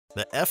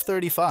The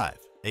F-35,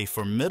 a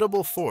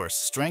formidable force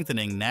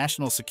strengthening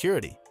national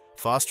security,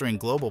 fostering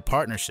global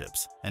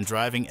partnerships, and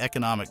driving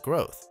economic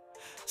growth,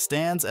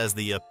 stands as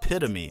the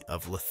epitome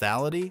of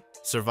lethality,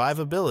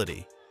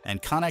 survivability,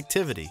 and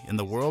connectivity in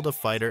the world of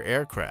fighter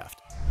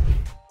aircraft.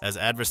 As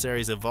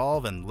adversaries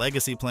evolve and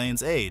legacy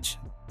planes age,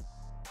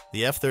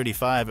 the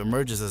F-35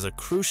 emerges as a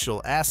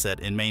crucial asset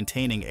in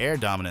maintaining air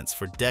dominance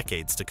for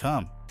decades to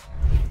come.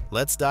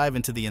 Let's dive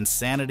into the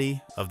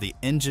insanity of the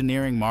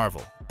engineering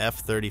marvel,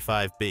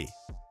 F-35B.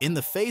 In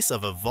the face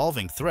of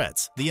evolving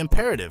threats, the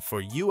imperative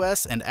for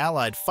U.S. and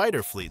allied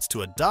fighter fleets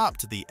to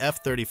adopt the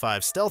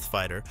F-35 stealth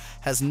fighter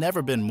has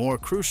never been more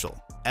crucial.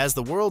 As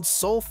the world's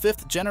sole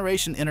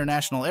fifth-generation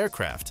international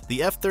aircraft,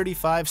 the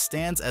F-35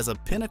 stands as a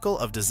pinnacle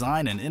of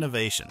design and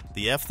innovation.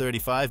 The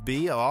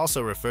F-35B,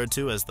 also referred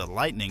to as the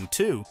Lightning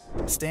II,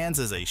 stands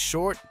as a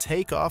short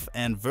takeoff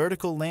and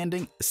vertical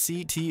landing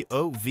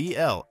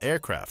STOVL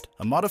aircraft,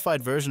 a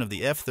modified version of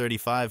the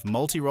F-35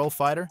 multi-role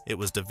fighter. It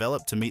was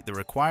developed to meet the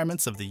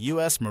requirements of the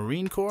U.S.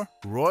 Marine Corps,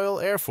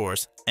 Royal Air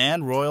Force,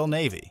 and Royal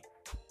Navy.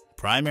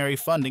 Primary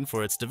funding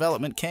for its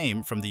development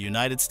came from the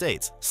United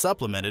States,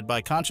 supplemented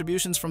by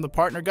contributions from the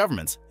partner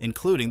governments,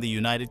 including the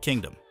United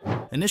Kingdom.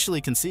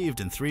 Initially conceived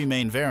in three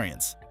main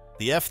variants: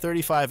 the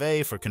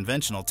F-35A for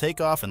conventional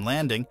takeoff and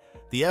landing,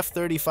 the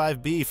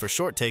F-35B for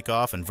short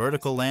takeoff and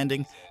vertical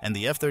landing, and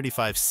the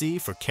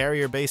F-35C for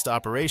carrier-based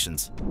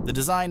operations. The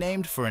design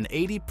aimed for an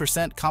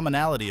 80%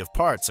 commonality of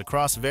parts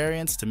across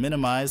variants to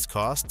minimize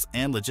costs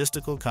and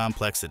logistical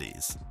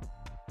complexities.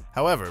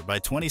 However, by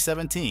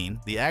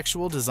 2017, the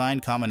actual design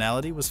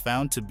commonality was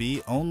found to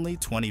be only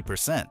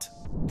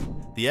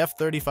 20%. The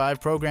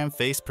F-35 program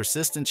faced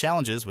persistent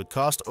challenges with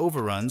cost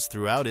overruns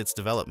throughout its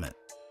development.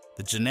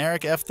 The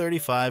generic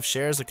F-35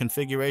 shares a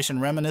configuration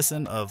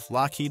reminiscent of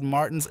Lockheed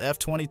Martin's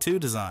F-22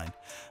 design,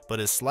 but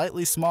is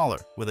slightly smaller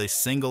with a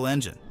single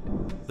engine.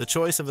 The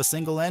choice of a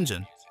single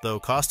engine, though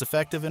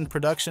cost-effective in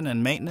production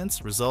and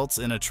maintenance, results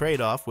in a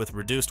trade-off with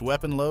reduced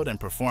weapon load and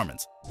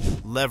performance.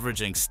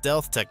 Leveraging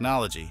stealth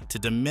technology to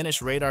diminish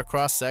radar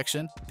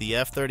cross-section, the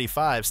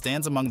F-35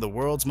 stands among the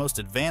world's most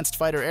advanced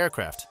fighter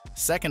aircraft,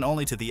 second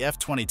only to the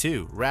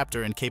F-22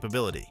 Raptor in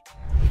capability.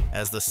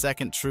 As the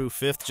second true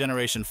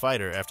fifth-generation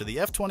fighter after the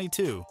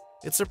F-22,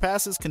 it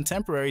surpasses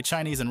contemporary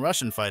Chinese and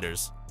Russian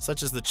fighters,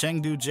 such as the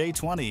Chengdu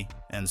J-20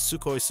 and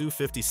Sukhoi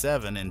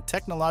Su-57 in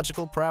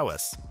technological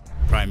prowess.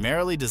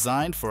 Primarily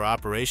designed for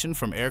operation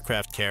from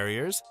aircraft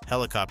carriers,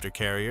 helicopter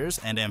carriers,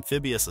 and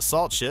amphibious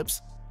assault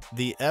ships,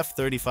 the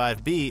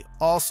F-35B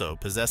also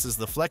possesses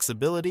the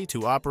flexibility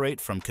to operate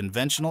from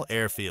conventional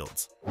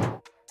airfields.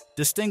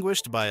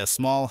 Distinguished by a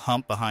small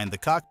hump behind the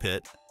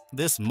cockpit,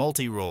 this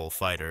multi-role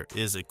fighter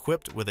is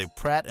equipped with a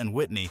Pratt &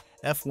 Whitney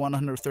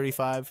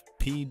F135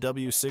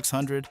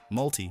 PW600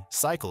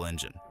 multi-cycle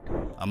engine,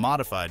 a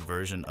modified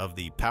version of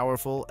the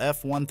powerful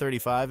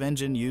F135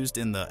 engine used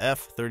in the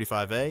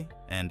F-35A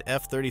and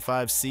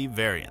F-35C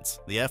variants.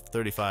 The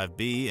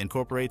F-35B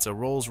incorporates a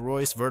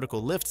Rolls-Royce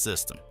vertical lift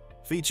system,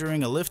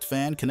 featuring a lift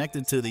fan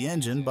connected to the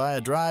engine by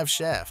a drive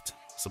shaft,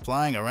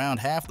 supplying around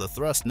half the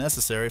thrust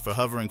necessary for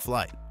hovering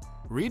flight.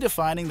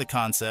 Redefining the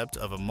concept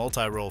of a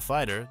multi-role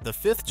fighter, the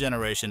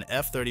fifth-generation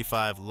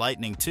F-35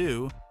 Lightning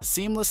II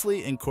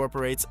seamlessly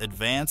incorporates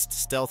advanced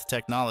stealth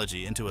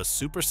technology into a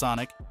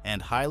supersonic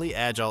and highly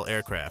agile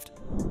aircraft.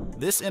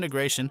 This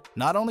integration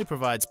not only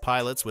provides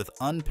pilots with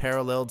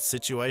unparalleled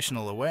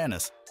situational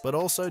awareness, but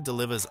also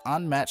delivers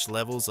unmatched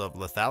levels of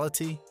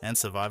lethality and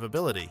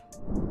survivability.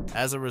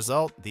 As a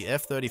result, the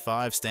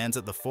F-35 stands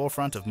at the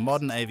forefront of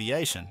modern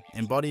aviation,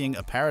 embodying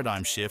a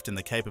paradigm shift in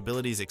the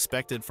capabilities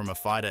expected from a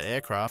fighter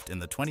aircraft in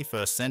the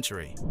 21st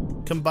century.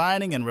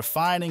 Combining and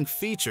refining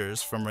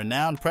features from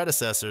renowned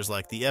predecessors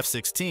like the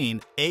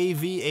F-16,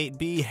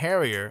 AV-8B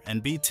Harrier,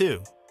 and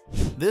B-2.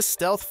 This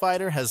stealth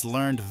fighter has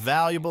learned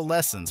valuable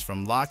lessons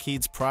from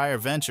Lockheed's prior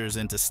ventures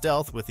into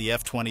stealth with the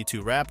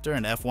F-22 Raptor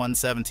and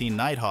F-117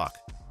 Nighthawk.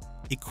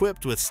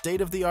 Equipped with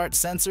state-of-the-art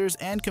sensors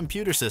and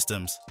computer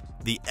systems,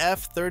 the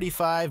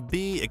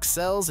F-35B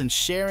excels in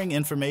sharing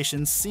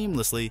information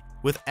seamlessly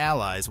with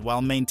allies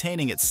while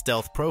maintaining its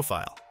stealth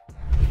profile.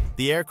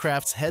 The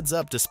aircraft's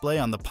heads-up display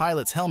on the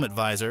pilot's helmet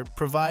visor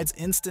provides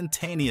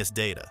instantaneous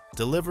data,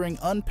 delivering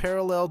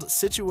unparalleled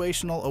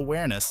situational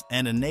awareness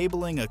and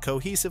enabling a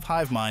cohesive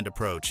hive-mind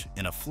approach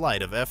in a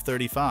flight of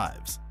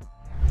F-35s.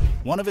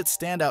 One of its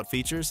standout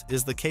features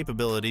is the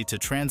capability to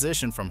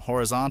transition from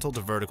horizontal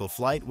to vertical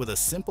flight with a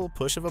simple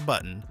push of a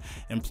button,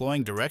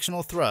 employing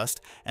directional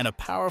thrust and a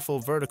powerful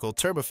vertical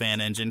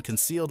turbofan engine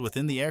concealed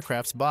within the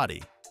aircraft's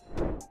body.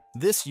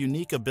 This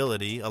unique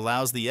ability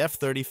allows the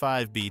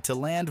F-35B to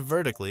land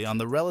vertically on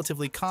the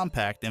relatively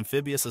compact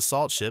amphibious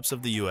assault ships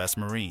of the U.S.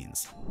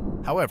 Marines.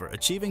 However,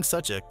 achieving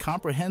such a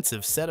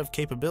comprehensive set of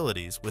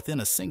capabilities within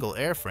a single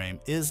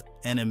airframe is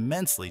an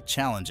immensely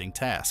challenging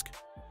task.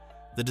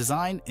 The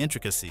design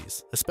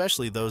intricacies,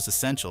 especially those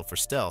essential for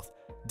stealth,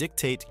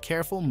 dictate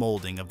careful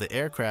molding of the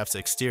aircraft's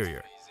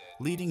exterior,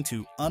 leading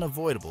to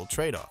unavoidable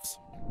trade-offs.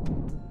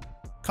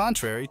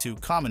 Contrary to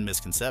common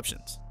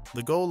misconceptions,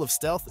 The goal of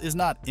stealth is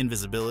not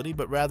invisibility,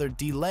 but rather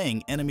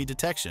delaying enemy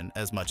detection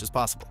as much as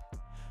possible.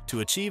 To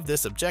achieve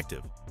this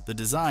objective, the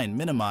design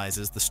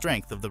minimizes the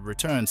strength of the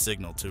return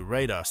signal to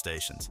radar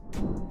stations,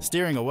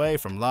 steering away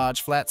from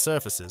large flat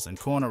surfaces and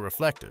corner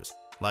reflectors,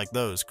 like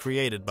those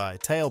created by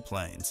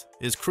tailplanes,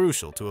 is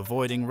crucial to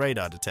avoiding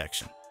radar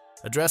detection.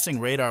 Addressing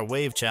radar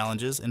wave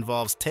challenges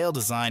involves tail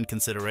design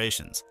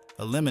considerations.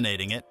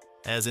 Eliminating it,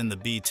 as in the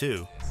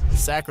B-2,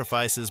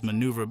 sacrifices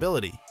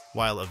maneuverability,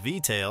 while a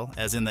V-tail,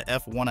 as in the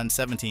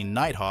F-117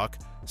 Nighthawk,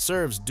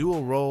 serves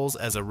dual roles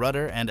as a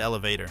rudder and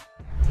elevator.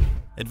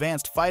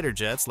 Advanced fighter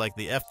jets like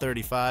the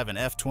F-35 and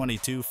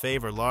F-22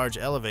 favor large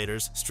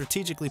elevators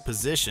strategically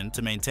positioned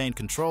to maintain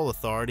control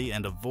authority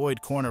and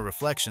avoid corner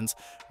reflections,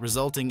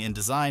 resulting in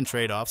design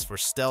trade-offs for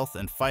stealth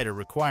and fighter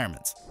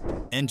requirements.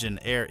 Engine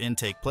air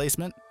intake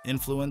placement,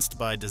 influenced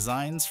by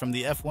designs from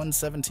the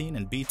F-117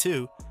 and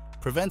B-2,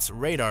 prevents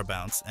radar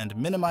bounce and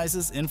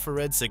minimizes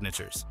infrared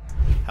signatures.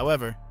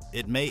 However,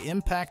 it may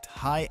impact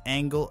high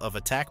angle of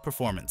attack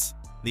performance.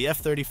 The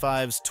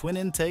F-35's twin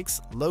intakes,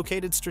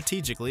 located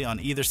strategically on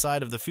either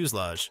side of the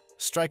fuselage,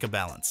 strike a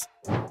balance.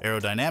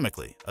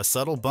 Aerodynamically, a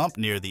subtle bump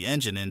near the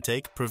engine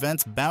intake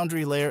prevents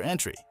boundary layer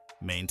entry,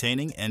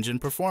 maintaining engine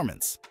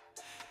performance.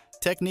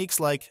 Techniques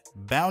like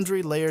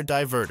boundary layer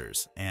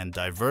diverters and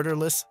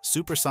diverterless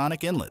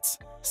supersonic inlets,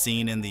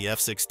 seen in the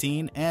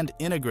F-16 and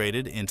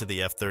integrated into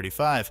the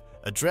F-35,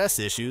 address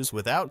issues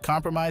without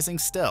compromising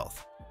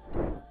stealth.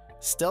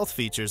 Stealth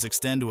features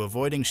extend to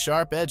avoiding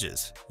sharp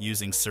edges,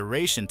 using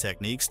serration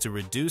techniques to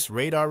reduce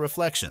radar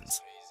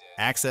reflections.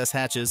 Access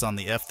hatches on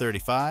the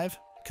F-35,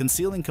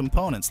 concealing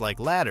components like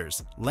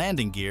ladders,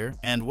 landing gear,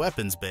 and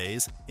weapons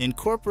bays,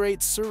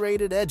 incorporate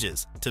serrated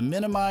edges to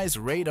minimize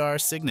radar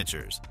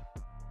signatures.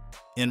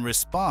 In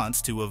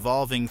response to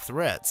evolving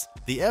threats,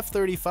 the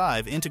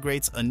F-35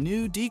 integrates a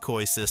new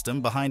decoy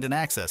system behind an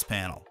access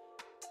panel.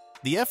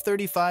 The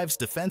F-35's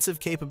defensive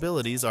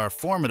capabilities are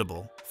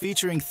formidable,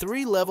 featuring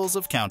 3 levels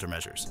of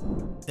countermeasures.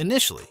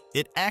 Initially,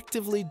 it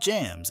actively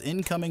jams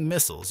incoming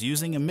missiles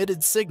using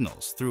emitted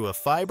signals through a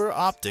fiber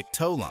optic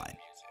tow line.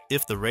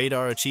 If the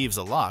radar achieves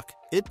a lock,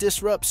 it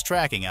disrupts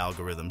tracking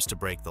algorithms to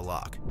break the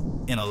lock.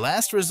 In a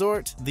last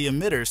resort, the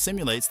emitter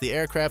simulates the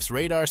aircraft's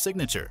radar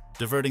signature,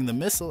 diverting the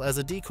missile as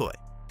a decoy.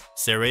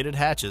 Serrated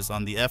hatches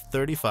on the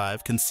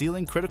F-35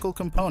 concealing critical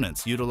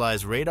components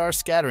utilize radar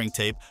scattering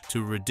tape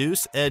to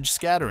reduce edge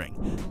scattering.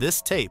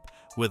 This tape,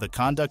 with a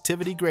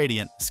conductivity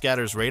gradient,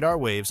 scatters radar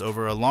waves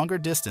over a longer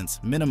distance,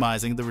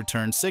 minimizing the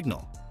return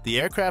signal. The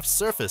aircraft's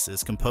surface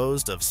is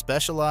composed of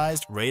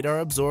specialized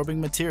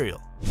radar-absorbing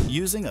material,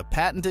 using a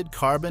patented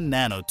carbon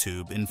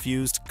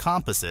nanotube-infused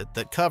composite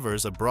that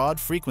covers a broad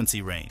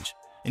frequency range,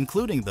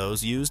 including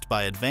those used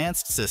by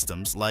advanced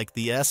systems like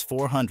the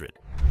S-400.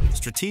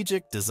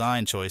 Strategic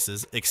design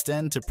choices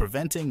extend to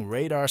preventing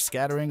radar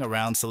scattering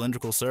around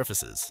cylindrical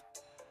surfaces.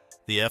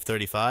 The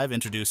F-35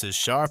 introduces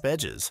sharp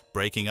edges,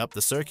 breaking up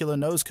the circular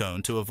nose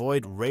cone to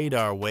avoid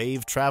radar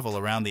wave travel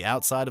around the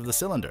outside of the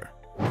cylinder.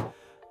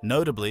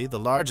 Notably, the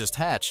largest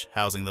hatch,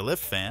 housing the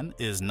lift fan,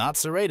 is not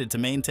serrated to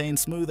maintain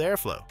smooth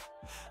airflow.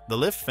 The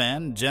lift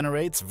fan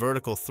generates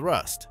vertical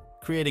thrust,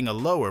 creating a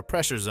lower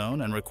pressure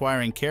zone and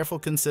requiring careful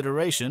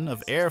consideration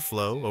of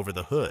airflow over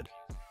the hood.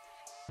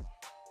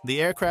 The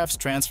aircraft's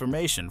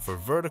transformation for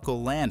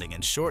vertical landing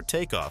and short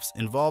takeoffs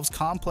involves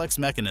complex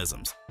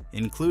mechanisms,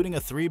 including a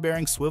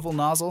 3-bearing swivel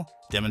nozzle,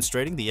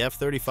 demonstrating the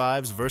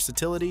F-35's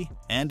versatility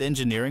and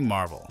engineering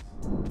marvel.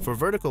 For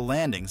vertical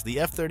landings, the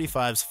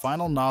F-35's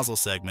final nozzle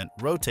segment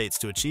rotates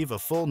to achieve a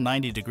full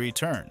 90-degree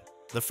turn.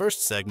 The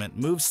first segment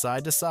moves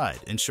side to side,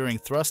 ensuring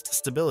thrust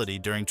stability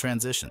during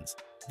transitions.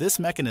 This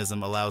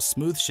mechanism allows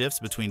smooth shifts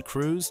between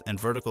cruise and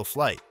vertical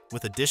flight,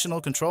 with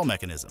additional control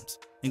mechanisms,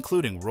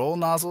 including roll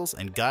nozzles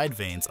and guide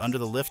vanes under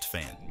the lift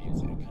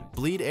fan.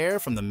 Bleed air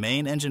from the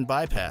main engine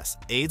bypass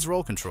aids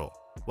roll control,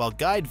 while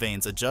guide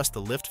vanes adjust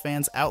the lift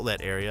fan's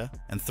outlet area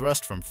and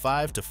thrust from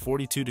 5 to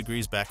 42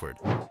 degrees backward.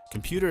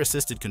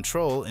 Computer-assisted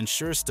control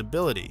ensures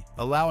stability,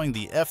 allowing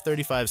the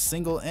F-35's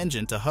single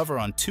engine to hover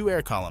on 2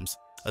 air columns,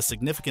 a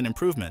significant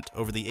improvement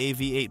over the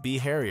AV-8B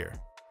Harrier.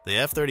 The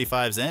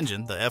F-35's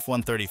engine, the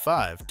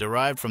F-135,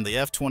 derived from the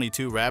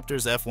F-22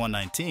 Raptor's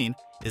F-119,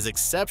 is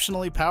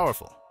exceptionally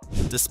powerful.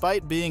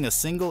 Despite being a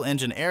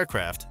single-engine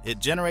aircraft, it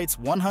generates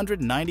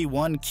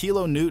 191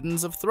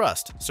 kilonewtons of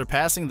thrust,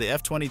 surpassing the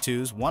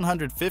F-22's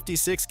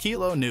 156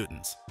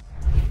 kilonewtons.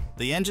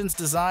 The engine's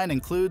design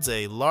includes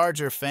a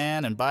larger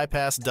fan and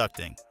bypass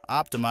ducting,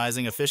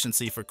 optimizing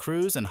efficiency for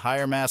cruise and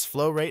higher mass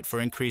flow rate for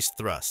increased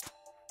thrust.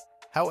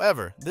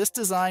 However, this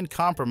design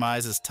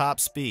compromises top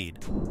speed,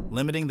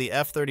 limiting the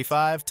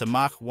F-35 to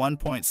Mach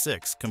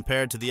 1.6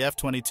 compared to the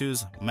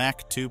F-22's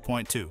Mach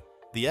 2.2.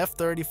 The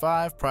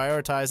F-35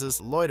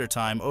 prioritizes loiter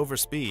time over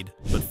speed,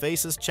 but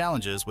faces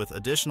challenges with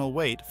additional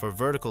weight for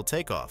vertical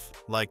takeoff,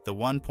 like the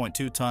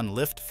 1.2-ton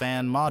lift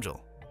fan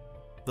module.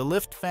 The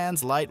lift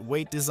fan's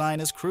lightweight design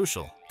is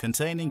crucial,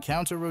 containing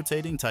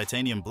counter-rotating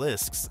titanium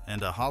blisks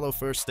and a hollow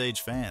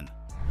first-stage fan.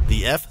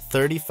 The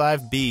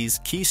F-35B's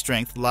key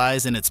strength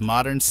lies in its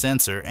modern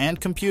sensor and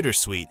computer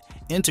suite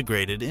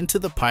integrated into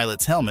the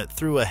pilot's helmet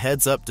through a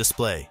heads-up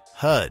display,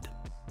 HUD.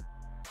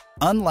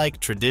 Unlike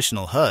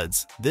traditional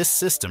HUDs, this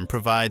system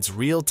provides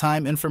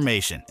real-time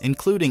information,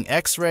 including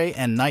X-ray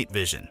and night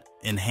vision,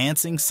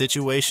 enhancing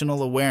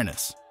situational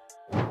awareness.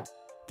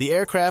 The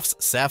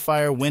aircraft's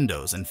sapphire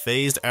windows and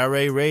phased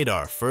array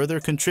radar further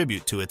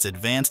contribute to its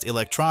advanced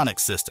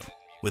electronics system,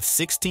 with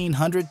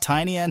 1,600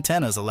 tiny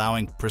antennas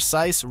allowing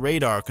precise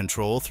radar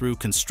control through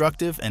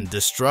constructive and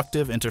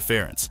destructive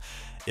interference.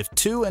 If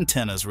two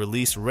antennas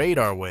release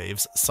radar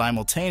waves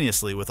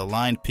simultaneously with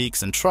aligned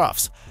peaks and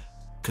troughs,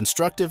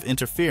 constructive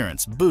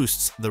interference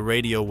boosts the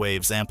radio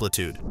wave's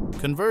amplitude.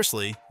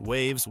 Conversely,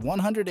 waves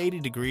 180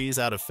 degrees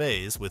out of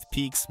phase with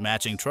peaks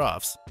matching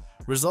troughs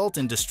result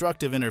in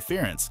destructive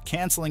interference,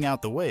 canceling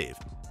out the wave,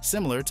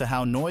 similar to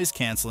how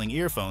noise-canceling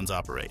earphones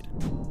operate.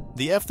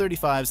 The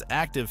F-35's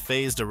active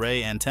phased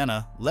array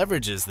antenna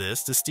leverages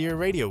this to steer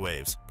radio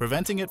waves,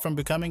 preventing it from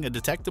becoming a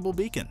detectable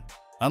beacon.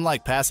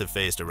 Unlike passive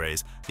phased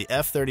arrays, the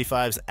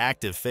F-35's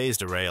active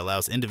phased array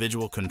allows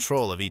individual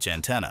control of each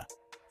antenna,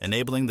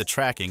 enabling the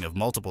tracking of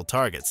multiple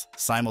targets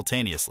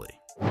simultaneously.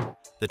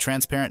 The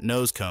transparent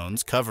nose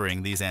cones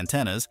covering these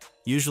antennas,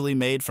 usually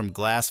made from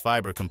glass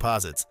fiber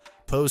composites,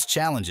 pose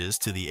challenges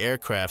to the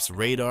aircraft's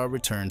radar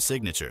return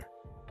signature.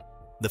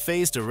 The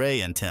phased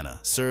array antenna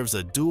serves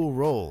a dual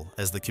role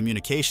as the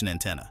communication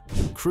antenna,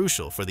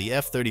 crucial for the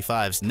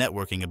F-35's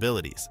networking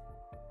abilities.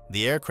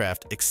 The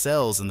aircraft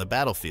excels in the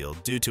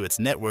battlefield due to its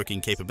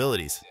networking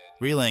capabilities,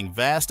 relaying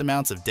vast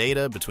amounts of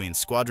data between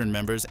squadron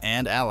members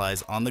and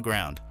allies on the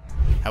ground.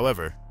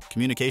 However,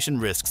 communication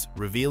risks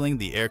revealing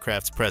the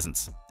aircraft's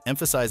presence,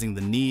 emphasizing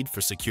the need for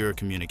secure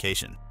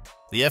communication.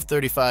 The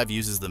F-35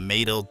 uses the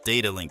MADL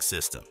data link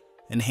system,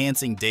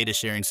 enhancing data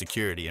sharing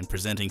security and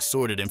presenting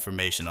sorted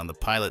information on the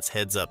pilot's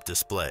heads-up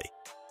display.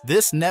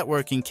 This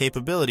networking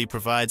capability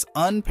provides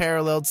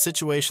unparalleled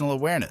situational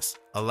awareness,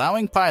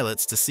 allowing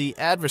pilots to see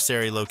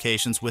adversary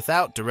locations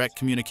without direct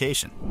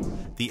communication.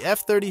 The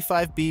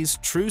F-35B's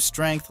true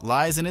strength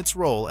lies in its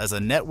role as a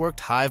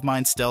networked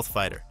hive-mind stealth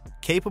fighter,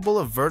 capable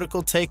of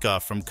vertical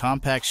takeoff from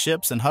compact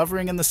ships and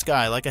hovering in the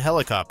sky like a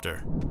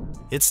helicopter.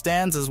 It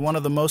stands as one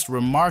of the most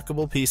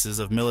remarkable pieces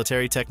of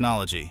military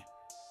technology.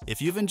 If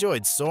you've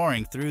enjoyed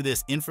soaring through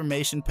this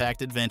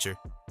information-packed adventure,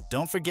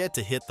 don't forget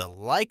to hit the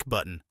like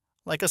button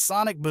like a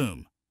sonic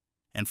boom.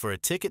 And for a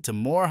ticket to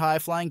more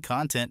high-flying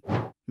content,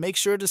 make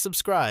sure to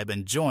subscribe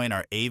and join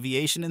our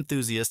aviation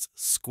enthusiasts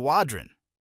squadron.